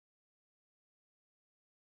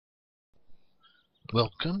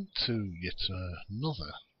Welcome to yet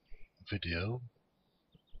another video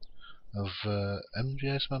of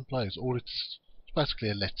MGS Man Plays, or it's basically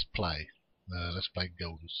a Let's Play. Let's Play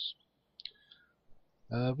Godus.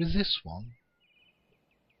 With this one,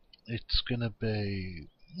 it's gonna be,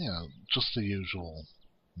 just the usual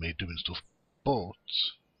me doing stuff, but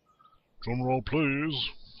drum roll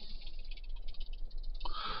please.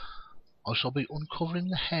 I shall be uncovering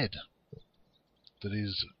the head that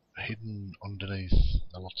is hidden underneath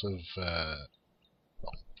a lot of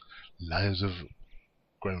layers of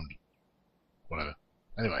ground, whatever.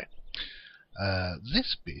 Anyway,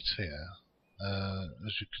 this bit here,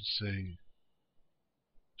 as you can see,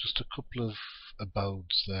 just a couple of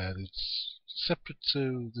abodes there. It's separate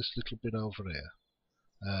to this little bit over here.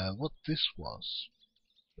 What this was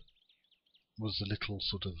a little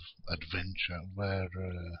sort of adventure where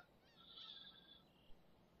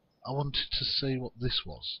I wanted to see what this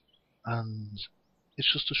was, and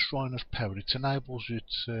it's just a shrine of power. It enables you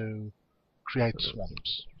to create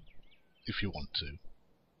swamps if you want to.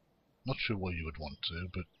 Not sure why you would want to,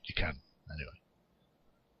 but you can anyway.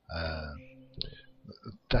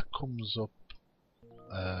 That comes up,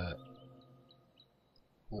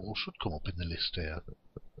 or should come up in the list here.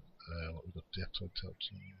 What we've got: deactivate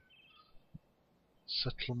totem,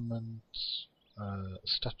 settlement,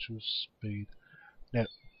 statue of speed. Now,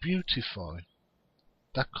 beautify.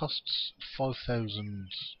 That costs 5,000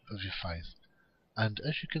 of your faith, and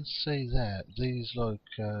as you can see there, these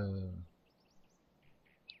like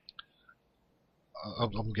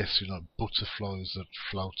I'm guessing like butterflies that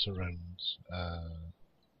float around,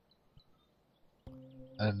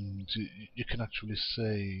 and you can actually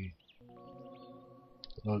see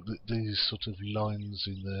like these sort of lines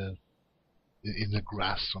in the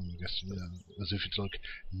grass. I'm guessing, as if it's like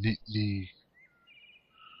neatly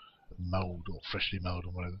mowed or freshly mowed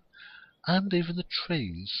or whatever. And even the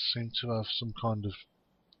trees seem to have some kind of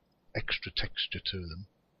extra texture to them.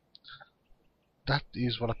 That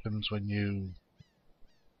is what happens when you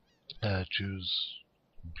choose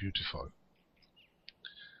beautify.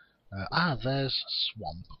 There's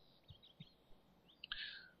swamp.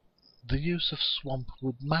 The use of swamp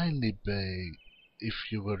would mainly be if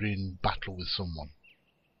you were in battle with someone,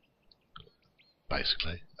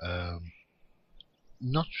 basically.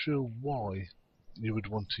 Not sure why you would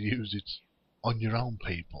want to use it on your own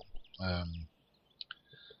people,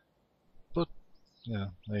 but yeah,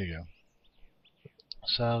 there you go.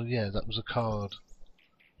 So yeah, that was a card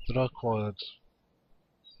that I acquired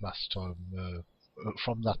last time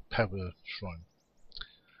from that power shrine,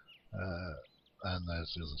 and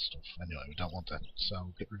there's the other stuff. Anyway, we don't want that, so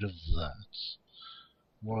we'll get rid of that.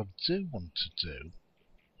 What I do want to do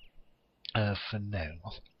for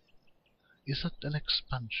now, is that an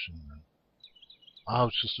expansion then? Oh,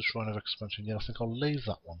 it's just a shrine of expansion. Yeah, I think I'll leave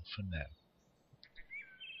that one for now,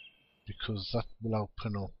 because that will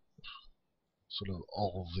open up sort of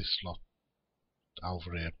all this lot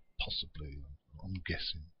over here, possibly, I'm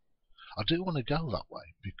guessing. I do want to go that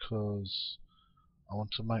way because I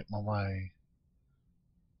want to make my way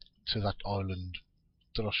to that island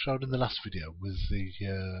that I showed in the last video with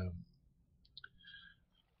the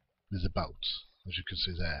boat, as you can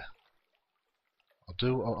see there. I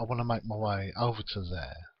want to make my way over to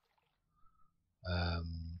there.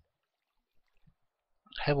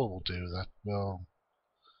 How I will do that? Well,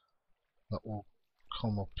 that will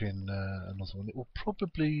come up in another one. It will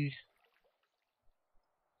probably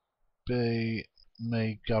be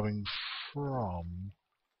me going from...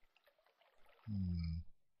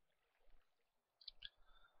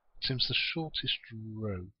 Seems the shortest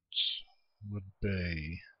route would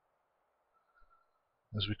be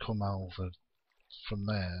as we come over from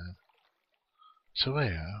there to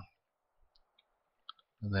here,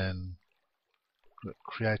 and then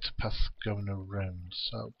create a path going around.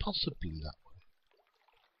 So possibly that way.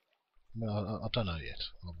 No, I don't know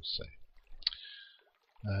yet. I will see.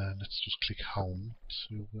 Let's just click home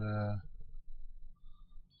to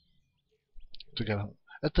go.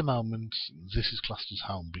 At the moment, this is classed as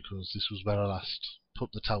home because this was where I last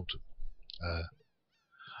put the totem.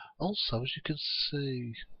 Also, as you can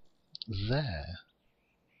see there,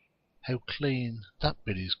 how clean that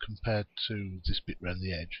bit is compared to this bit around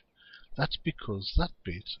the edge. That's because that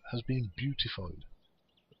bit has been beautified,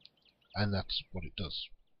 and that's what it does.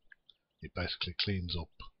 It basically cleans up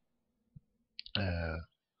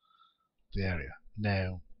the area.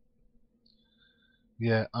 Now,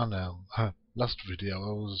 yeah, I know. Last video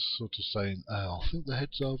I was sort of saying, I think the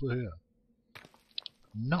head's over here.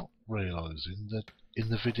 Not realising that in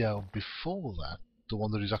the video before that, the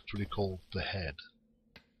one that is actually called the head,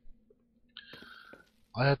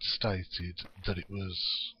 I had stated that it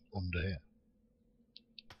was under here.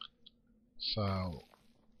 So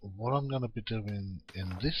what I'm going to be doing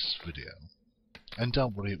in this video, and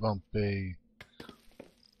don't worry, it won't be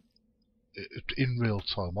in real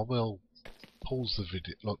time. I will pause the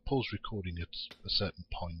video, like pause recording at a certain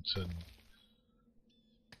point, and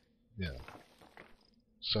yeah,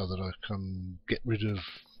 so that I can get rid of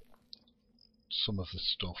some of the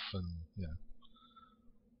stuff. And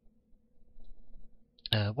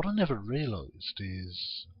yeah, what I never realised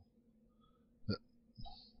is that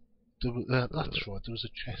that's right, there was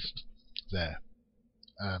a chest there,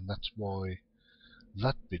 and that's why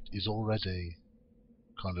that bit is already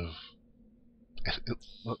kind of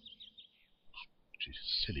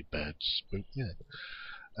silly bird spook. Yeah.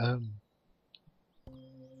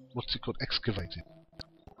 What's it called? Excavated.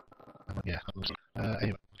 Yeah.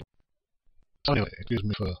 Anyway, excuse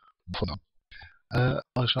me for now.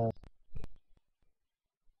 I shall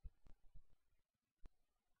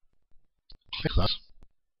click that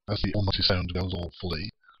as the almighty sound goes all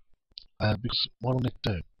fully, because what I need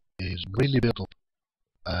to do is really build up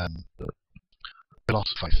a lot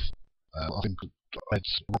of faith. I think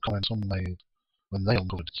Red's comments on made when they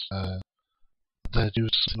uncovered it, they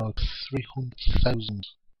used something like 300,000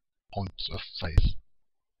 points of faith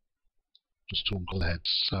just to uncover the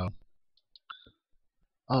heads. So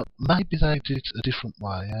maybe they did it a different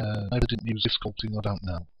way. Maybe they didn't use this sculpting. I don't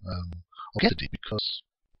know. I get it because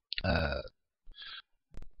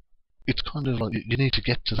it's kind of like you need to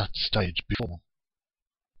get to that stage before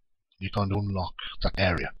you kind of unlock that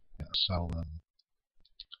area. Yeah, so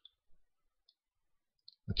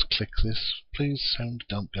let's click this. Please sound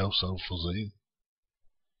don't go so fuzzy.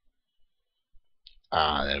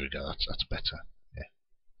 There we go. That's better. Yeah.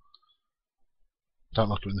 Don't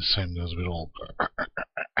like it when the sound goes a bit all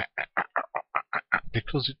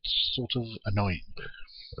because it's sort of annoying.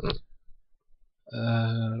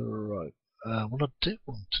 Right. What I do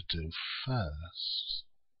want to do first,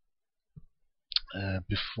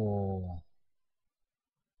 before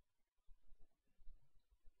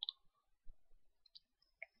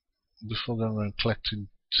going around collecting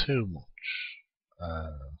too much,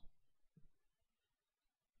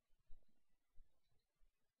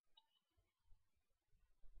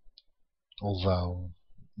 although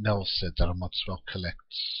Noel said that I might as well collect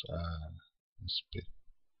this bit.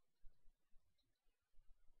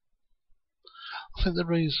 I think the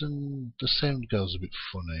reason the sound goes a bit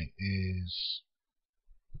funny is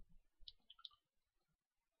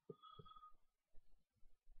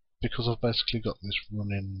because I've basically got this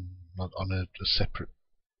running on a separate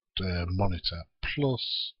monitor,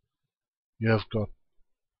 plus you have got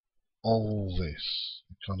all this.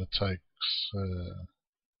 It kind of takes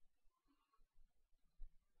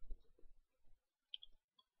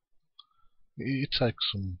it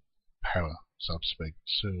takes some power, so to speak,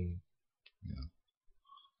 to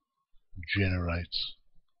generate.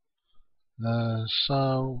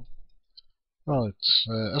 So right,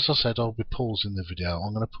 as I said, I'll be pausing the video.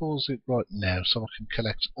 I'm going to pause it right now so I can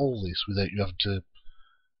collect all this without you having to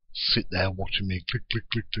sit there watching me click, click,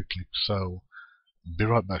 click, click, click. So, be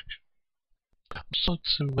right back. So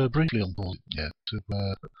to briefly unpause it, to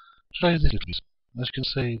show you this little bit. As you can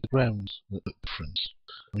see, the ground, the difference.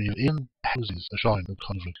 When you're in houses, a shine, a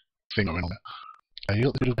kind of like thing going on there. You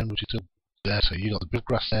got the bit of ground which is still there, so you got the bit of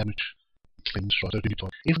grass there which clings right over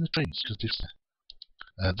the even the trees, because this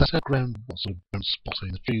that's how ground was sort of brown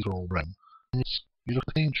spotty, the trees are all brown. And you look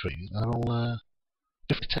at the trees, and they're all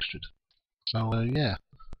differently textured. So yeah,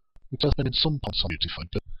 it does been in some points on beautified,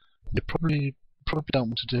 but you probably don't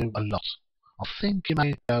want to do a lot. I think you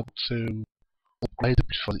may be able to upgrade the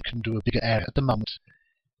beautified, it can do a bigger area. At the moment,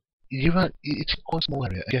 it's quite a small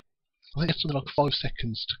area. Again, I think it's something like 5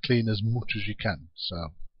 seconds to clean as much as you can. So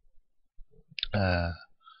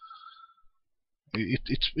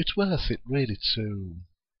it's worth it really to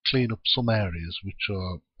clean up some areas which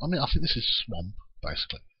are. I mean, I think this is swamp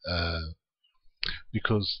basically,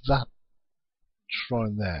 because that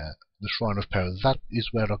shrine there, the Shrine of Power, that is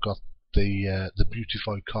where I got the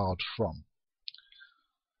beautified card from,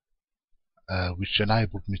 which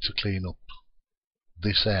enabled me to clean up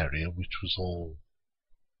this area, which was all.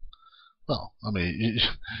 Well, I mean,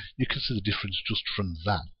 you can see the difference just from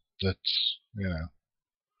that. That's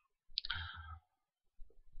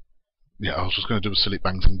Yeah, I was just going to do a silly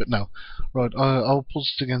bang thing, but no. Right, I'll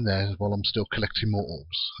pause it again there while I'm still collecting more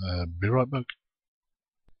orbs. Be right back.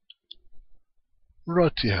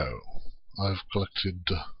 Righty-ho. I've collected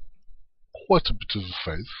quite a bit of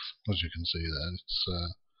faith, as you can see there. It's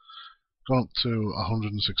gone up to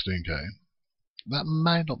 116k. That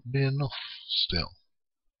may not be enough still.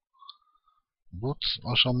 But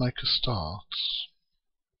I shall make a start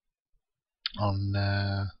on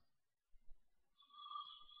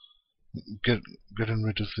getting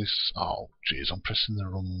rid of this. Oh, jeez, I'm pressing the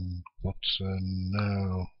wrong button.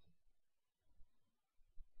 No.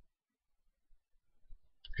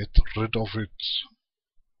 Get rid of it.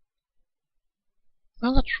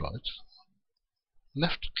 Oh, that's right.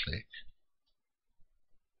 Left click.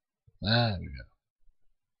 There we go.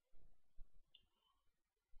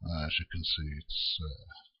 As you can see, it's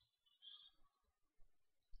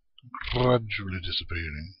gradually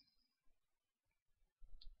disappearing.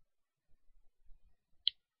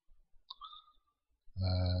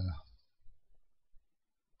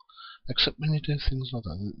 Except when you do things like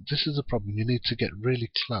that. This is the problem. You need to get really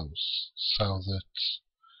close so that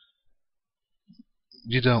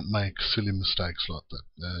you don't make silly mistakes like that.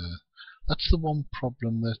 That's the one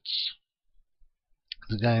problem that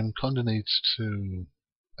the game kind of needs to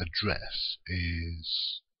address,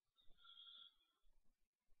 is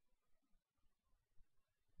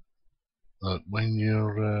that when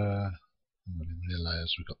you're how many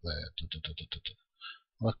layers we got there?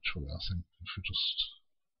 Well, actually, I think if we just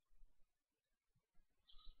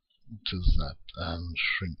do that and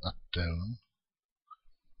shrink that down,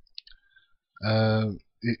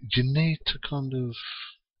 you need to kind of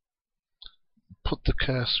put the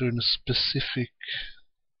cursor in a specific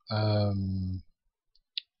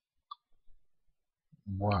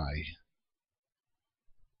way.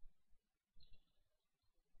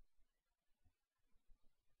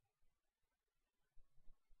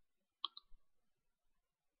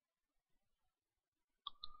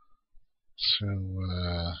 So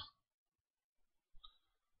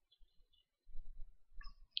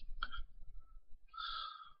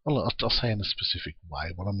well, I'll say in a specific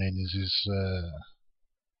way. What I mean is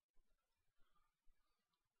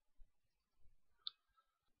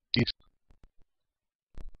it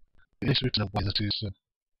needs to be in a way that is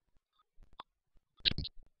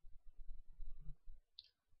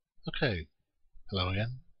okay. Hello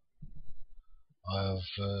again.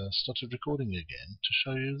 I've started recording again to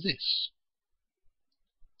show you this.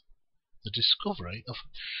 The discovery of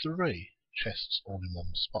 3 chests all in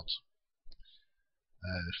one spot.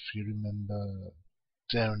 If you remember,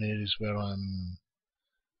 down here is where I'm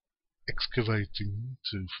excavating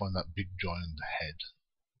to find that big giant head.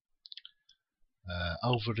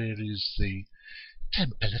 Over here is the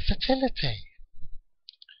Temple of Fertility.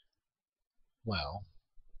 Well,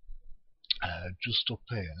 just up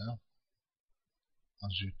here,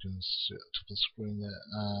 as you can see at the top of the screen there,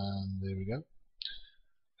 and there we go.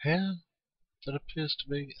 Here, there appears to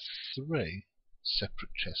be 3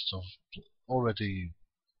 separate chests. I've already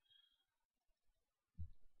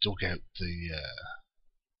dug out the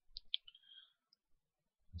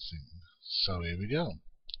thing. So here we go.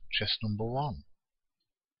 Chest number 1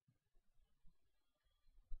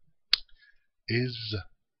 is,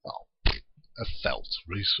 well, a felt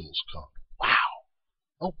resource card. Wow!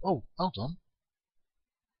 Oh, hold on.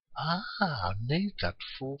 I need that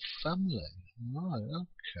for family. Right,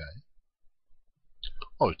 okay.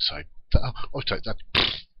 I'd take that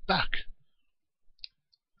back.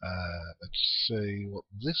 Let's see what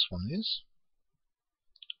this one is.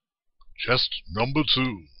 Chest number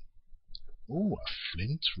 2. Ooh, a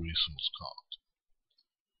flint resource card.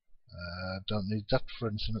 Don't need that for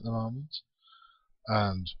anything at the moment.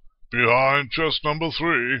 And behind chest number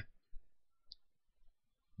 3,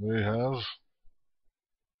 we have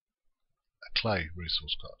a clay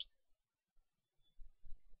resource card.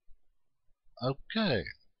 Okay.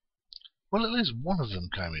 Well, at least one of them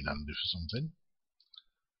came in handy for something.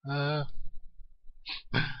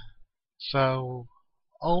 So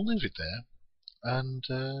I'll leave it there and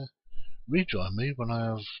rejoin me when I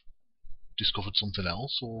have discovered something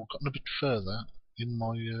else or gotten a bit further in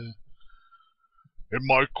my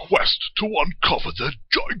quest to uncover the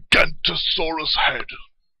gigantasaurus head.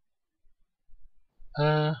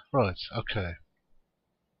 Right, okay.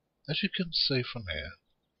 As you can see from here,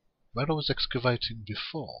 where I was excavating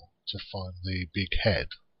before to find the big head,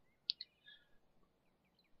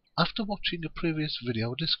 after watching a previous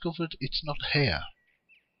video I discovered it's not here.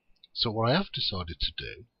 So what I have decided to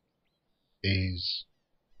do is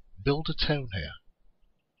build a town here.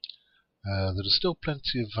 There are still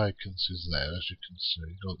plenty of vacancies there, as you can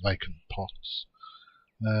see, or vacant plots,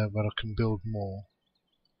 where I can build more.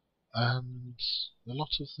 And a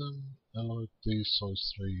lot of them are like these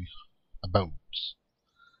size 3 abodes.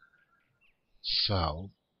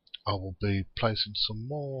 So I will be placing some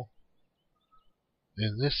more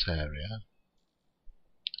in this area,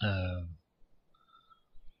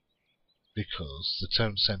 because the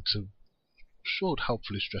town centre should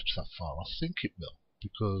hopefully stretch that far. I think it will,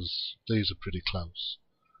 because these are pretty close.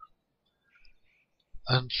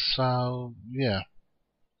 And so, yeah,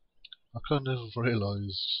 I kind of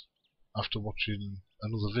realised after watching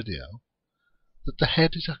another video that the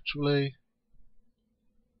head is actually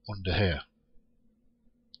under here.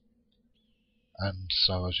 And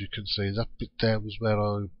so, as you can see, that bit there was where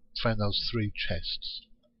I found those 3 chests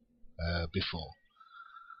before.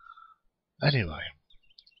 Anyway,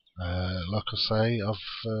 like I say,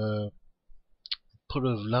 I've put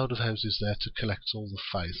a load of houses there to collect all the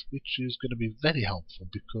faith, which is going to be very helpful,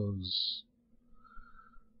 because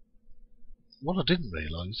what I didn't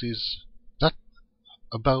realise is that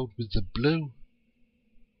abode with the blue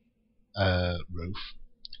roof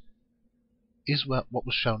is what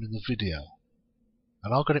was shown in the video,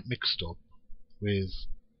 and I got it mixed up with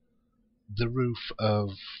the roof of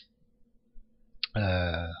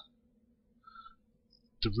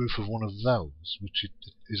one of those, which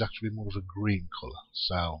is actually more of a green colour.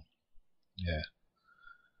 So, yeah,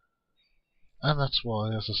 and that's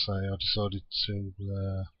why, as I say, I decided to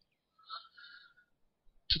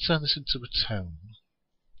turn this into a town.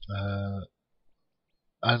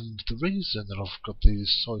 And the reason that I've got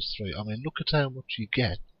these size 3, I mean, look at how much you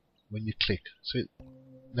get when you click. See,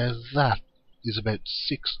 now that is about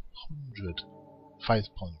 600 faith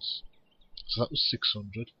points. So that was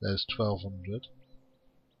 600, there's 1200,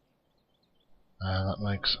 and that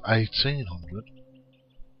makes 1800.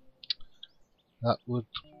 That would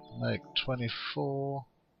make 24,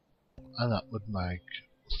 and that would make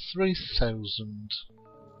 3000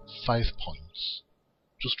 faith points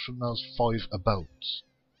just from those 5 abodes,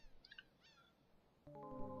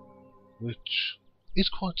 which is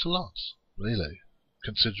quite a lot, really,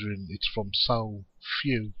 considering it's from so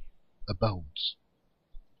few abodes.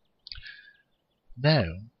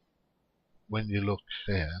 Now, when you look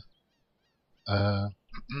here, there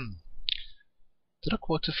are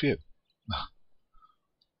quite a few.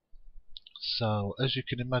 So, as you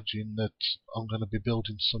can imagine, that I'm going to be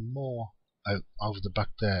building some more out over the back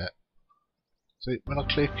there. See, when I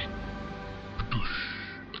click,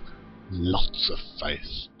 lots of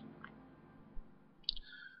faith.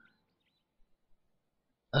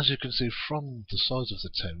 As you can see from the size of the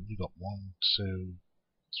town, you've got 1, 2,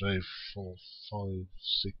 3, 4, 5,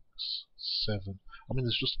 6, 7. I mean,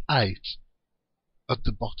 there's just 8 at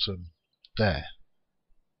the bottom there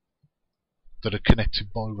that are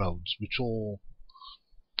connected by roads, which all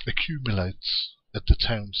accumulates at the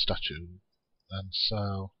town statue. And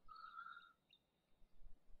so,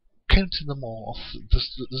 counting them all off,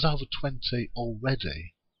 there's over 20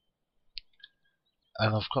 already.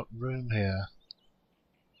 And I've got room here.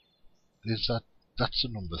 That's a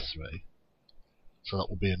number 3. So that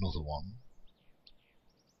will be another one.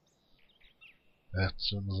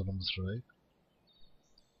 That's another number 3.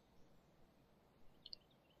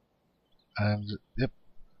 And, yep,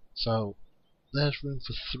 so there's room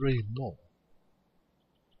for 3 more.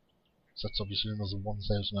 So that's obviously another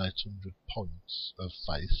 1,800 points of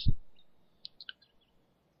faith.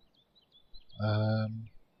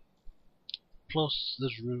 Plus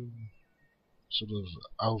there's room sort of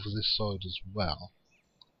over this side as well,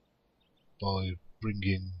 by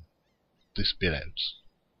bringing this bit out,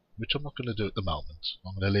 which I'm not going to do at the moment.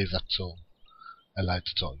 I'm going to leave that till a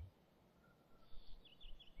later time.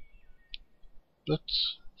 But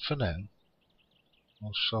for now,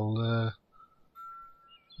 I shall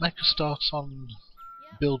make a start on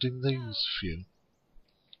building these few,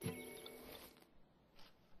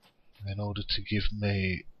 in order to give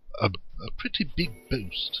me a pretty big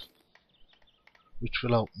boost, which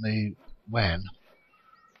will help me when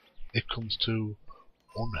it comes to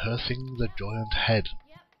unearthing the giant head.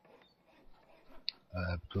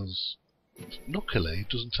 Because luckily it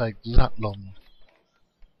doesn't take that long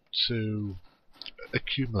to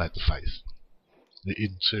accumulate the faith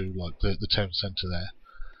into like the town centre there.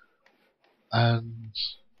 And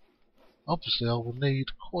obviously I will need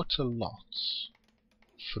quite a lot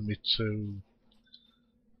for me to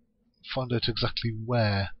find out exactly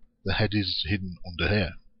where the head is hidden under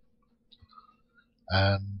here.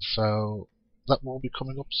 And so that will be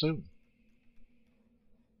coming up soon.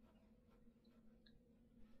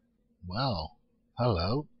 Well,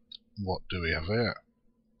 hello. What do we have here?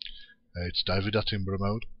 It's David Attenborough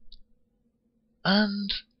mode.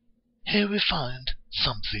 And here we find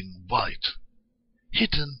something white,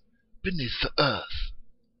 hidden beneath the earth.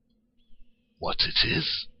 What it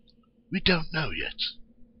is, we don't know yet.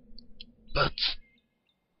 But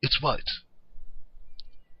it's white.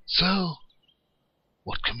 So,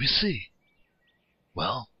 what can we see?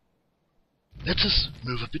 Well, let us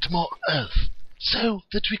move a bit more earth so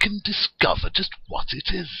that we can discover just what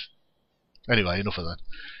it is. Anyway, enough of that.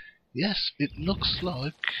 Yes, it looks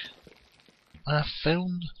like I have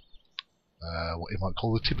found what you might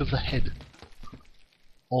call the tip of the head.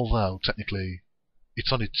 Although, technically,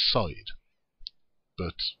 it's on its side.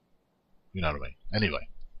 But, you know what I mean. Anyway.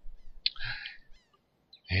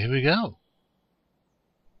 Here we go.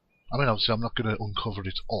 I mean, obviously, I'm not going to uncover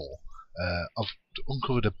it all. I've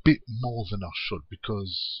uncovered a bit more than I should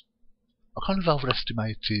because I kind of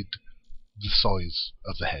overestimated the size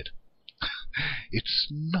of the head. It's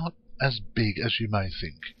not as big as you may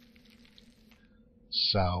think.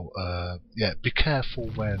 So, yeah, be careful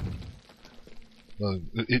when... Well,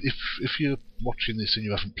 if you're watching this and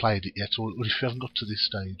you haven't played it yet, or if you haven't got to this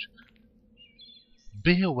stage,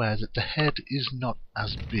 be aware that the head is not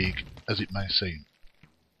as big as it may seem.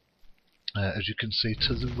 As you can see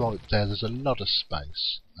to the right there's a lot of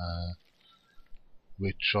space,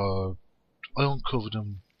 which I uncovered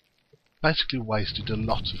and basically wasted a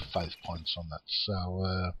lot of faith points on that.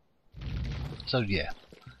 So yeah,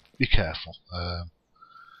 be careful.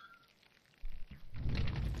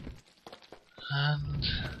 And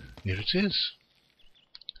here it is.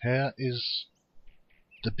 Here is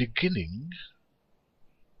the beginning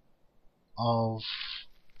of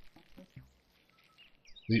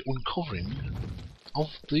the uncovering of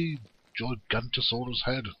the gigantasaurus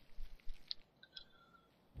head.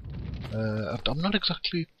 I'm not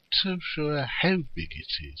exactly too sure how big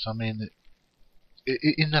it is. I mean,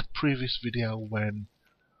 in that previous video when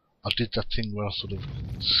I did that thing where I sort of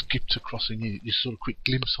skipped across and you saw a quick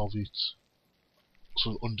glimpse of it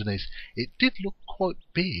sort of underneath, it did look quite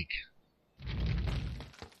big.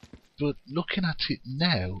 But looking at it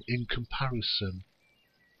now, in comparison,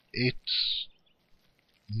 it's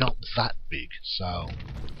not that big. So,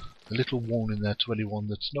 a little warning there to anyone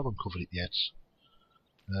that's not uncovered it yet.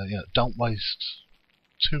 You know, don't waste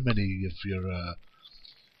too many of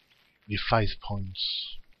your faith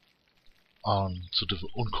points on sort of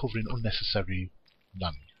uncovering unnecessary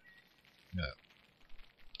land. Yeah.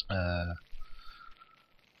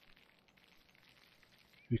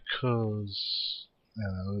 Because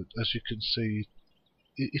as you can see,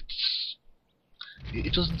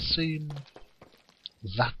 it doesn't seem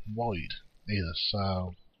that wide either,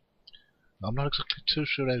 so I'm not exactly too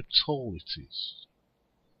sure how tall it is.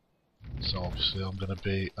 So obviously I'm going to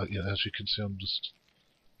be, as you can see, I'm just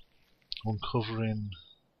uncovering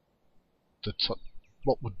the top,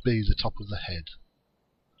 what would be the top of the head.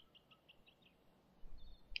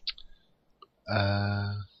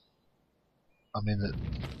 I mean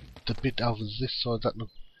the bit over this side, that look.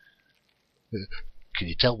 Can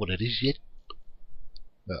you tell what it is yet?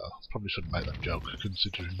 Probably shouldn't make that joke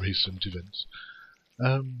considering recent events.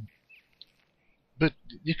 But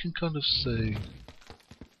you can kind of see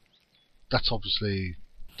that's obviously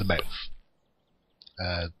the mouth.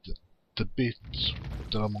 The bit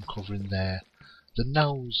that I'm uncovering there, the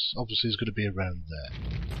nose obviously is going to be around there.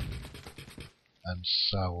 And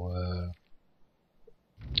so,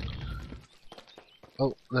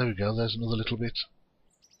 oh, there we go, there's another little bit.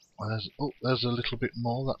 There's a little bit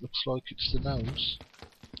more, that looks like it's the nose.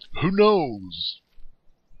 Who knows?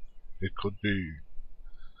 It could be.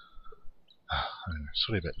 Anyway,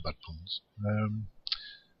 sorry about the bad puns.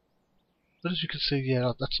 But as you can see,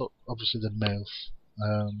 yeah, that's obviously the mouth.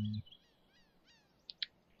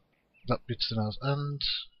 That bit's the nose, and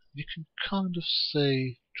you can kind of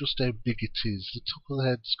see just how big it is. The top of the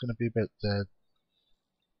head's going to be about there.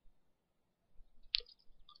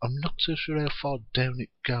 I'm not too sure how far down it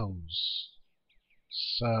goes,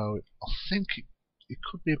 so I think it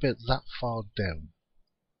could be about that far down,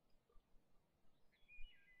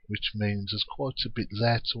 which means there's quite a bit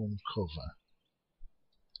there to uncover.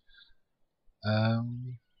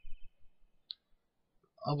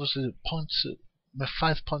 Obviously, the points, my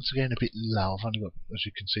faith points are getting a bit low. I've only got, as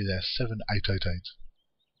you can see there, 7888.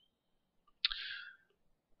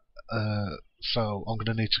 So I'm going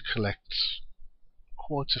to need to collect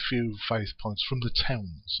quite a few faith points from the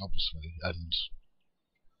towns, obviously, and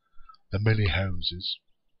the many houses.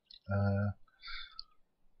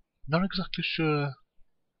 Not exactly sure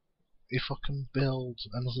if I can build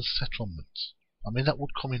another settlement. I mean, that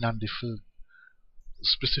would come in handy for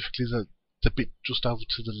specifically the bit just over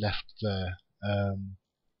to the left there,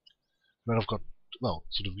 where I've got, well,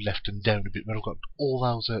 sort of left and down a bit, where I've got all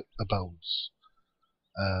those abodes.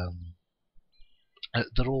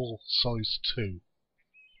 They're all size 2.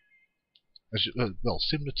 As you, well,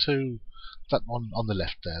 similar to that one on the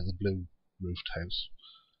left there, the blue roofed house.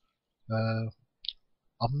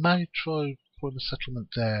 I may try putting a settlement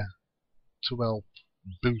there to help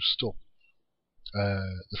boost up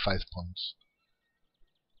the faith points.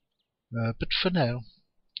 But for now,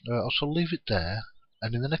 I shall leave it there,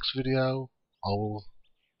 and in the next video I will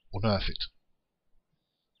unearth it.